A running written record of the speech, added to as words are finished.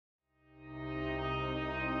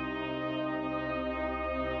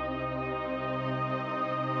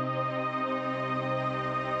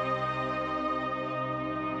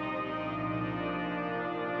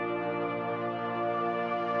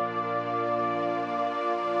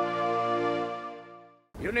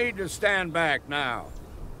You need to stand back now.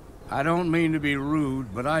 I don't mean to be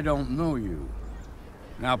rude, but I don't know you.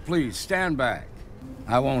 Now please, stand back.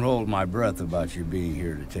 I won't hold my breath about you being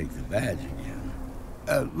here to take the badge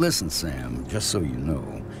again. Listen, Sam, just so you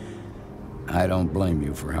know, I don't blame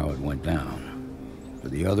you for how it went down. For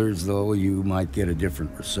the others, though, you might get a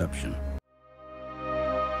different reception.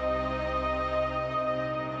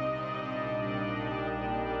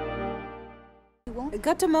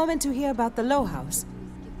 Got a moment to hear about the Low House?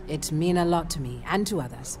 It means a lot to me, and to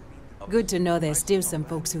others. Good to know there's still some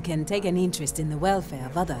folks who can take an interest in the welfare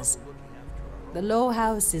of others. The Low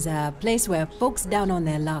House is a place where folks down on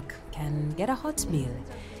their luck can get a hot meal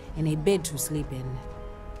and a bed to sleep in.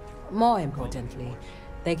 More importantly,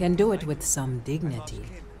 they can do it with some dignity.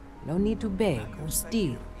 No need to beg or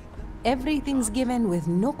steal. Everything's given with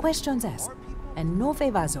no questions asked, and no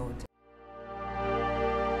favors owed.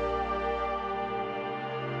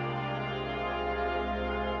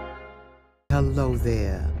 Hello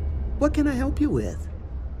there. What can I help you with?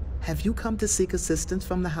 Have you come to seek assistance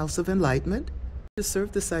from the House of Enlightenment? To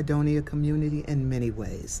serve the Cydonia community in many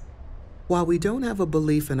ways. While we don't have a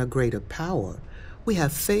belief in a greater power, we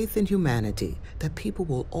have faith in humanity that people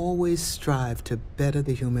will always strive to better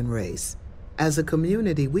the human race. As a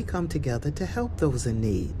community, we come together to help those in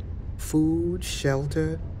need. Food,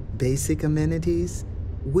 shelter, basic amenities.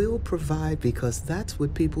 We'll provide because that's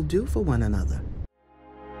what people do for one another.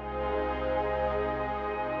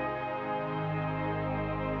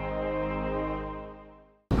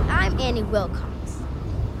 I'm Annie Wilcox.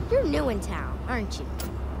 You're new in town, aren't you?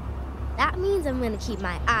 That means I'm gonna keep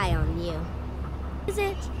my eye on you. Is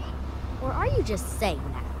it? Or are you just saying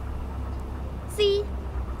that? See,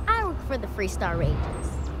 I work for the Freestar Rangers.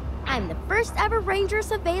 I'm the first ever Ranger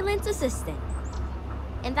Surveillance Assistant.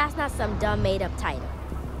 And that's not some dumb made-up title.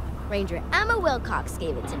 Ranger Emma Wilcox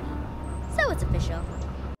gave it to me. So it's official.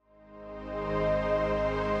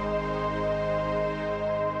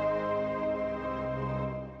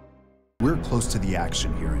 We're close to the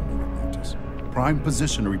action here in New Atlantis. Prime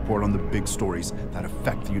position to report on the big stories that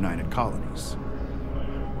affect the United Colonies.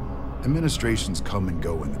 Administrations come and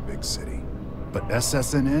go in the big city, but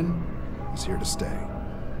SSNN is here to stay.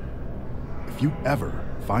 If you ever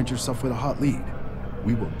find yourself with a hot lead,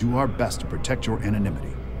 we will do our best to protect your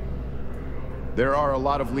anonymity. There are a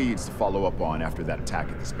lot of leads to follow up on after that attack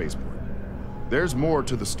at the spaceport. There's more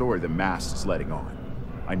to the story than Mast is letting on.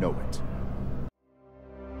 I know it.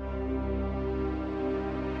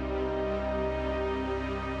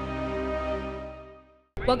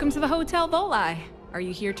 Welcome to the Hotel Voli. Are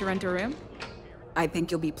you here to rent a room? I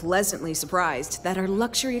think you'll be pleasantly surprised that our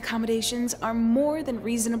luxury accommodations are more than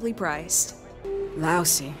reasonably priced.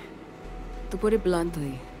 Lousy. To put it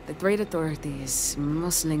bluntly, the trade authority is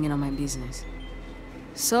muscling in on my business.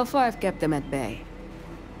 So far, I've kept them at bay.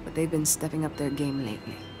 But they've been stepping up their game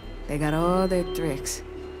lately. They got all their tricks.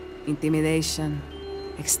 Intimidation,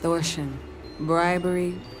 extortion,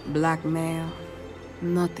 bribery, blackmail.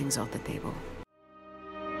 Nothing's off the table.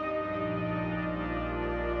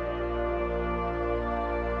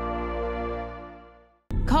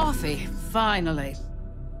 Coffee, finally.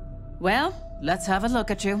 Well, let's have a look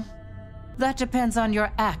at you. That depends on your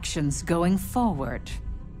actions going forward.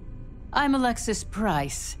 I'm Alexis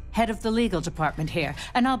Pryce, head of the legal department here,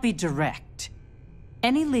 and I'll be direct.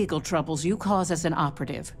 Any legal troubles you cause as an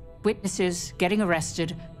operative, witnesses, getting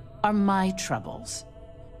arrested, are my troubles.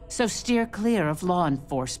 So steer clear of law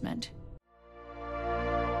enforcement.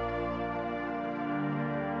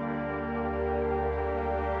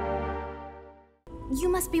 You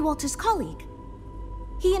must be Walter's colleague.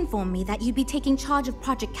 He informed me that you'd be taking charge of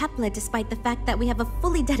Project Kepler despite the fact that we have a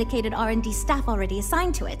fully dedicated R&D staff already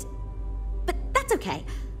assigned to it. But that's okay.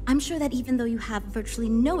 I'm sure that even though you have virtually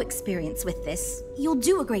no experience with this, you'll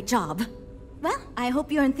do a great job. Well, I hope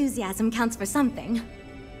your enthusiasm counts for something.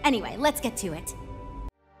 Anyway, let's get to it.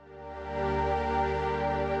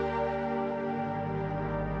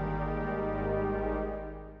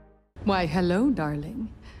 Why, hello, darling.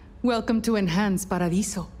 Welcome to Enhanced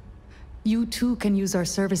Paradiso. You too can use our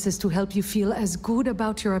services to help you feel as good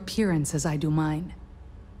about your appearance as I do mine.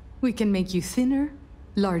 We can make you thinner,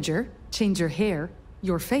 larger, change your hair,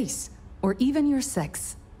 your face, or even your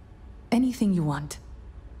sex. Anything you want.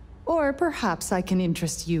 Or perhaps I can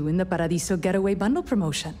interest you in the Paradiso Getaway Bundle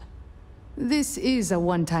promotion. This is a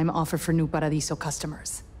one-time offer for new Paradiso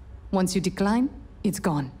customers. Once you decline, it's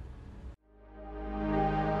gone.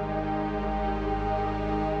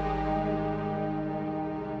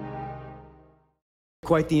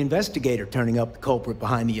 Quite the investigator turning up the culprit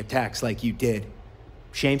behind the attacks like you did.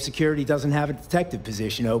 Shame security doesn't have a detective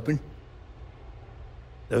position open.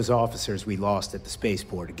 Those officers we lost at the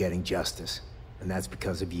spaceport are getting justice, and that's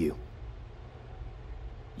because of you.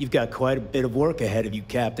 You've got quite a bit of work ahead of you,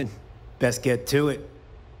 Captain. Best get to it.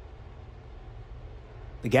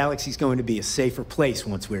 The galaxy's going to be a safer place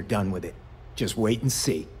once we're done with it. Just wait and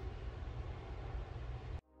see.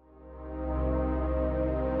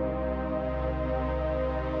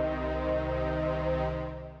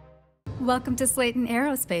 Welcome to Slayton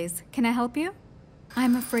Aerospace. Can I help you?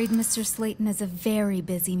 I'm afraid Mr. Slayton is a very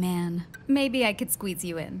busy man. Maybe I could squeeze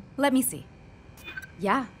you in. Let me see.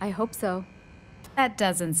 Yeah, I hope so. That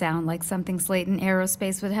doesn't sound like something Slayton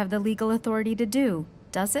Aerospace would have the legal authority to do,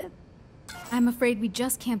 does it? I'm afraid we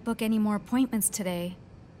just can't book any more appointments today.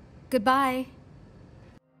 Goodbye.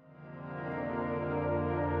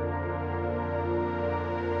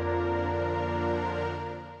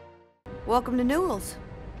 Welcome to Newell's.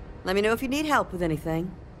 Let me know if you need help with anything.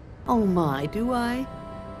 Oh my, do I?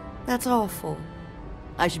 That's awful.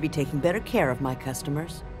 I should be taking better care of my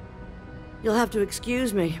customers. You'll have to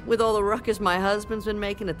excuse me. With all the ruckus my husband's been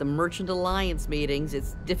making at the Merchant Alliance meetings,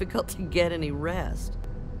 it's difficult to get any rest.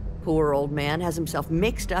 Poor old man has himself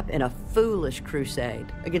mixed up in a foolish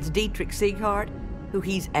crusade against Dietrich Sieghart, who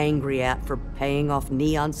he's angry at for paying off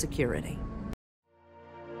Neon security.